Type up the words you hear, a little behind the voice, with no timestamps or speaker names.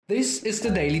This is the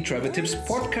Daily Travel Tips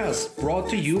podcast brought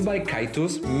to you by Kai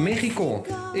Tours Mexico.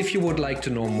 If you would like to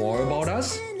know more about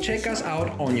us, check us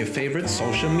out on your favorite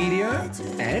social media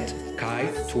at Kai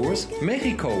Tours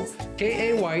Mexico.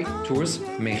 K-A-Y Tours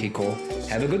Mexico.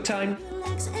 Have a good time.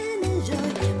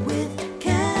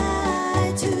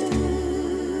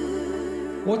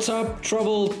 What's up,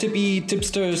 travel tippy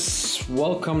tipsters?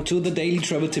 Welcome to the Daily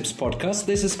Travel Tips podcast.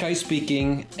 This is Kai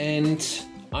speaking, and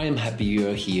I am happy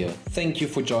you're here. Thank you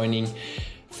for joining.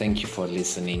 Thank you for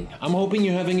listening. I'm hoping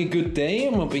you're having a good day.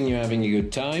 I'm hoping you're having a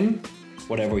good time,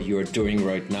 whatever you're doing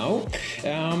right now.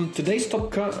 Today's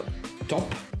topic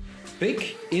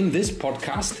in this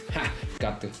podcast,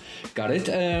 got it,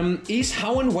 is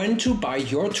how and when to buy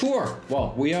your tour.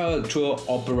 Well, we are a tour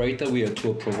operator, we are a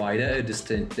tour provider, a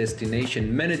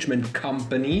destination management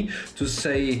company, to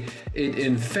say it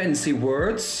in fancy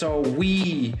words. So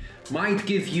we might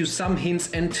give you some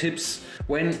hints and tips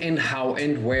when and how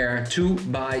and where to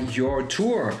buy your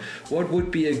tour. What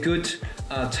would be a good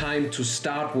time to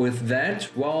start with that?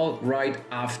 Well, right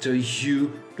after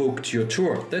you booked your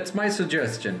tour. That's my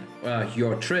suggestion.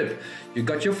 Your trip. You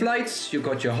got your flights, you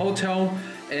got your hotel,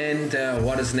 and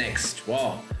what is next?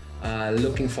 Well,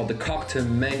 looking for the cocktail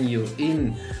menu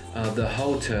in the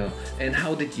hotel. And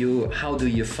how do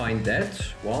you find that?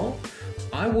 Well,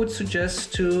 I would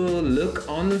suggest to look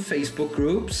on the Facebook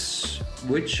groups,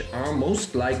 which are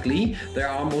most likely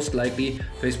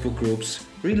Facebook groups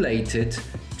related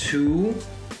to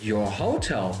your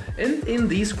hotel. And in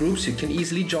these groups, you can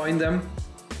easily join them.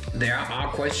 There are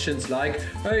questions like,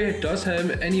 hey, does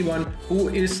anyone who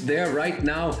is there right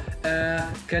now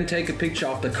can take a picture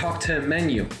of the cocktail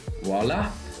menu? Voila.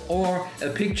 Or a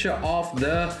picture of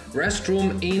the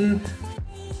restroom in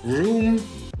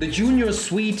the junior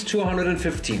suite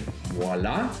 215.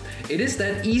 Voila. It is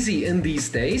that easy in these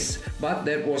days, but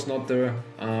that was not the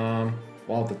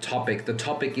topic. The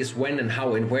topic is when and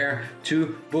how and where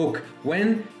to book.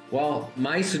 When? Well,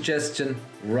 my suggestion,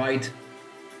 right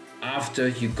after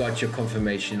you got your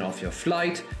confirmation of your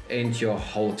flight and your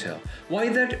hotel. Why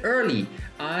that early?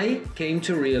 I came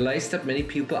to realize that many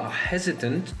people are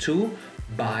hesitant to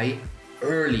buy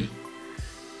early.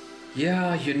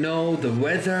 Yeah, you know, the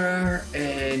weather,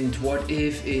 and what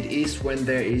happens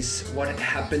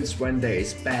when there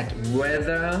is bad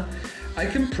weather. I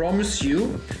can promise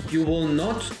you, you will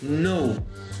not know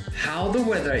how the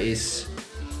weather is,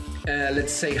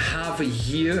 let's say half a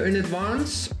year in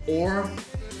advance, or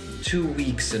 2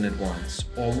 weeks in advance,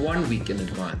 or 1 week in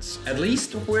advance. At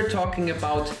least we're talking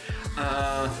about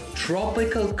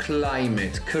tropical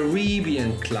climate,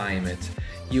 Caribbean climate.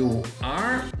 You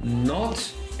are not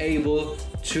able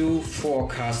to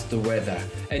forecast the weather.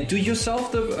 And do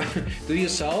yourself the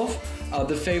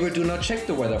favor, do not check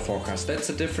the weather forecast. That's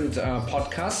a different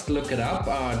podcast. Look it up.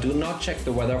 Do not check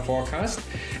the weather forecast.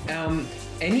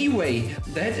 Anyway,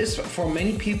 that is for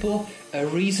many people a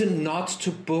reason not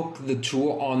to book the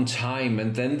tour on time,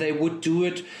 and then they would do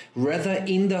it rather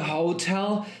in the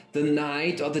hotel the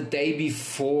night or the day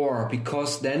before,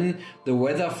 because then the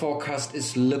weather forecast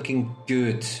is looking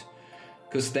good.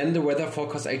 Because then the weather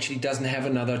forecast actually doesn't have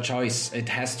another choice. It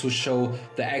has to show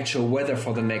the actual weather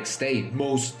for the next day.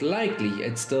 Most likely,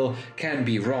 it still can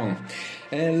be wrong.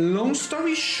 And long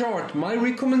story short, my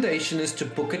recommendation is to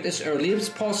book it as early as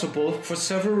possible for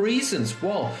several reasons.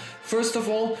 Well, first of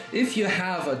all, if you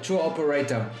have a tour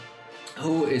operator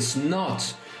who is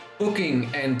not booking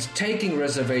and taking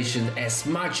reservation as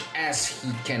much as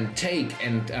he can take,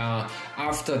 and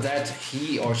after that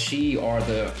he or she or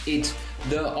the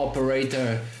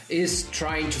operator is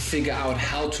trying to figure out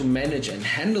how to manage and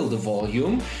handle the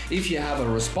volume. If you have a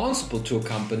responsible tour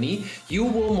company, you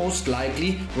will most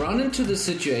likely run into the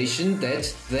situation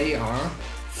that they are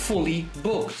fully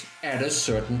booked at a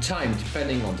certain time,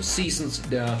 depending on the seasons,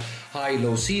 the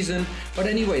high-low season. But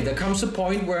anyway, there comes a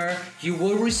point where you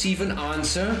will receive an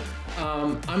answer,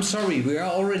 I'm sorry, we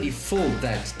are already full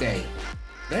that day.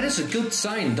 That is a good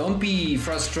sign. Don't be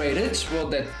frustrated. Well,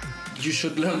 that you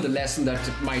should learn the lesson that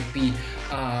it might be,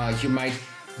 you might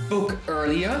book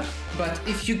earlier. But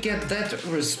if you get that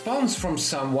response from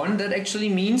someone, that actually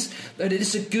means that it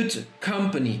is a good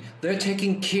company. They're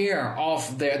taking care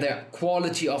of their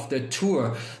quality of their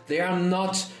tour. They are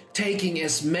not taking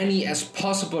as many as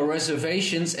possible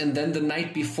reservations, and then the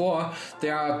night before they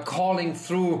are calling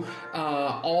through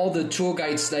all the tour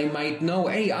guides they might know.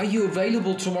 Hey, are you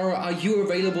available tomorrow? Are you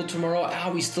available tomorrow?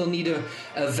 We still need a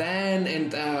van,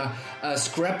 and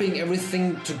scrapping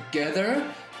everything together.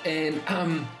 And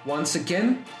once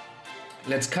again,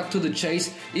 let's cut to the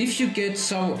chase. If you get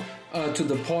to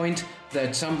the point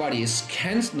that somebody is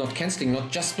not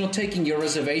taking your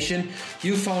reservation,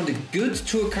 you found a good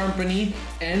tour company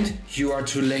and you are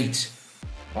too late.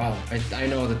 Wow, I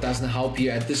know that doesn't help you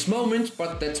at this moment,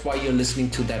 but that's why you're listening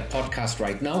to that podcast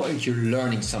right now and you're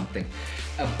learning something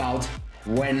about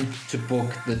when to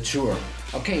book the tour.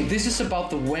 Okay, this is about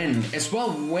the when as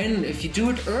well. When, if you do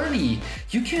it early,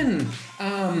 you can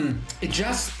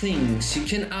adjust things. You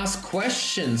can ask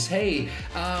questions. Hey,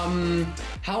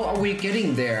 how are we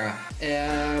getting there?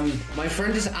 My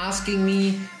friend is asking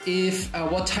me if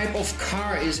what type of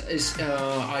car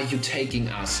are you taking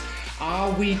us?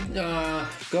 Are we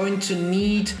going to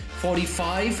need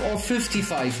 45 or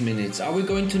 55 minutes? Are we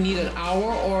going to need an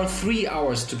hour or 3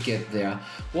 hours to get there?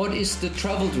 What is the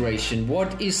travel duration?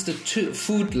 What is the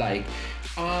food like?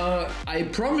 I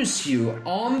promise you,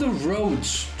 on the road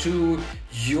to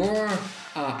your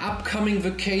upcoming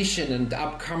vacation and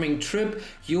upcoming trip,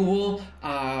 you will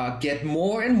get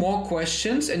more and more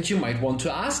questions and you might want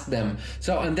to ask them.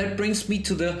 And that brings me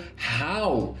to the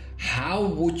how. How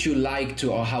would you like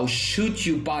to, or how should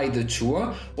you buy the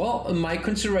tour? Well, in my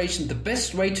consideration, the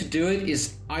best way to do it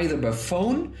is either by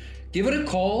phone. Give it a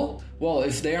call. Well,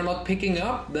 if they are not picking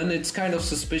up, then it's kind of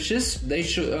suspicious. They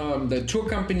should. The tour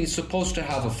company is supposed to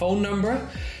have a phone number,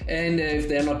 and if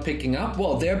they're not picking up,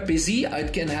 well, they're busy.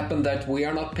 It can happen that we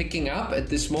are not picking up at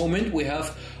this moment. We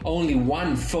have only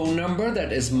one phone number.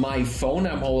 That is my phone.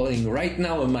 I'm holding right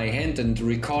now in my hand and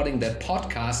recording that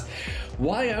podcast.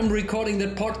 Why I'm recording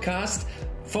that podcast?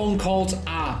 Phone calls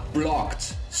are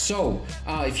blocked. So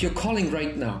if you're calling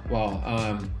right now,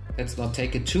 well, let's not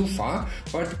take it too far,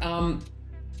 but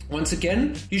once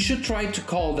again, you should try to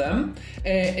call them.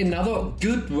 Another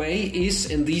good way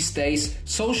is, in these days,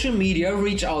 social media.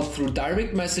 Reach out through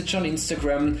direct message on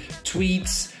Instagram,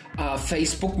 tweets,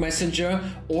 Facebook Messenger,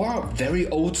 or very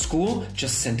old school,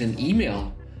 just send an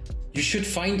email. You should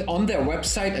find on their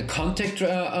website a contact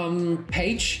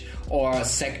page or a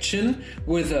section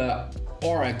with a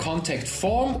contact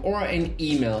form or an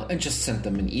email, and just send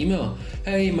them an email.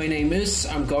 Hey, my name is,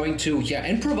 I'm going to,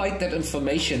 and provide that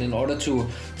information in order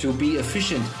to be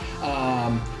efficient.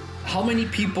 How many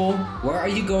people, where are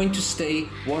you going to stay,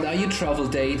 what are your travel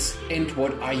dates, and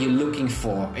what are you looking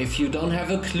for? If you don't have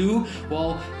a clue,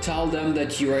 well, tell them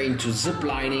that you are into zip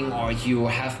lining, or you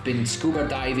have been scuba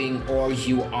diving, or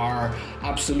you are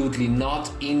absolutely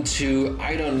not into,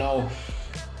 I don't know,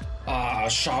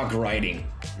 shark riding.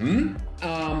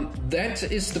 That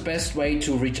is the best way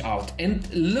to reach out. And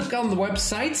look on the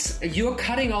websites, you're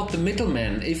cutting out the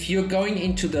middleman. If you're going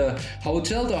into the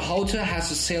hotel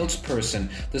has a salesperson.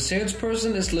 The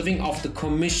salesperson is living off the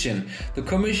commission. The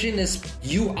commission is,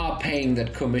 you are paying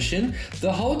that commission.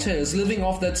 The hotel is living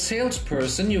off that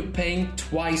salesperson. You're paying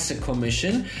twice a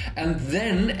commission. And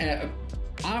then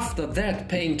after that,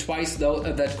 paying twice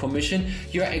that commission,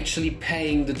 you're actually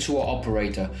paying the tour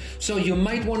operator. So you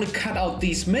might want to cut out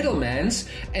these middlemans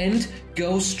and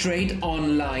go straight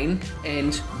online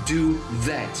and do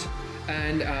that.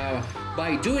 And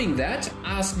by doing that,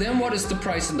 ask them what is the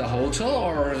price in the hotel,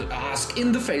 or ask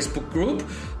in the Facebook group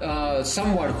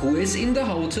someone who is in the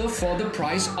hotel for the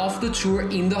price of the tour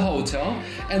in the hotel,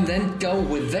 and then go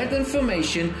with that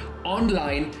information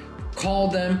online. Call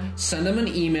them, send them an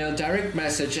email, direct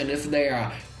message, and if they are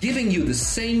giving you the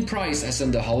same price as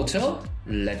in the hotel,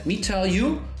 let me tell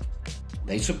you,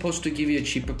 they're supposed to give you a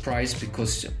cheaper price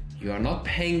because you are not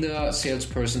paying the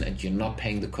salesperson and you're not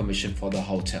paying the commission for the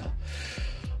hotel.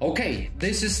 Okay,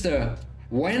 this is the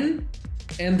when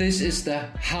and this is the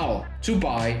how to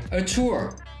buy a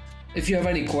tour. If you have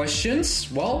any questions,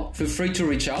 well, feel free to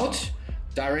reach out.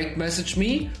 Direct message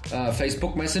me,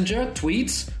 Facebook Messenger,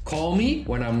 tweets, call me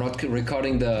when I'm not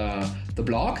recording the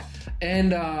blog.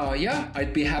 And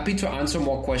I'd be happy to answer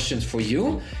more questions for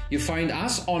you. You find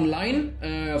us online,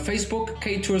 Facebook,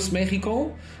 K Tours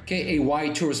Mexico,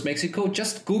 KAY Tours Mexico.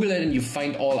 Just Google it and you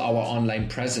find all our online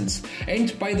presence.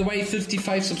 And by the way,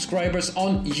 55 subscribers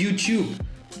on YouTube.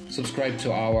 Subscribe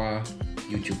to our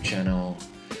YouTube channel.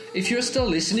 If you're still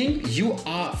listening, you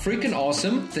are freaking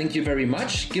awesome. Thank you very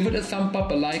much. Give it a thumb up,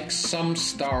 a like, some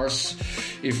stars,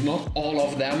 if not all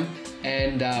of them,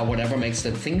 and whatever makes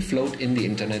that thing float in the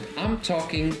internet. I'm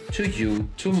talking to you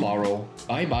tomorrow.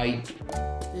 Bye bye.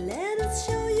 Let us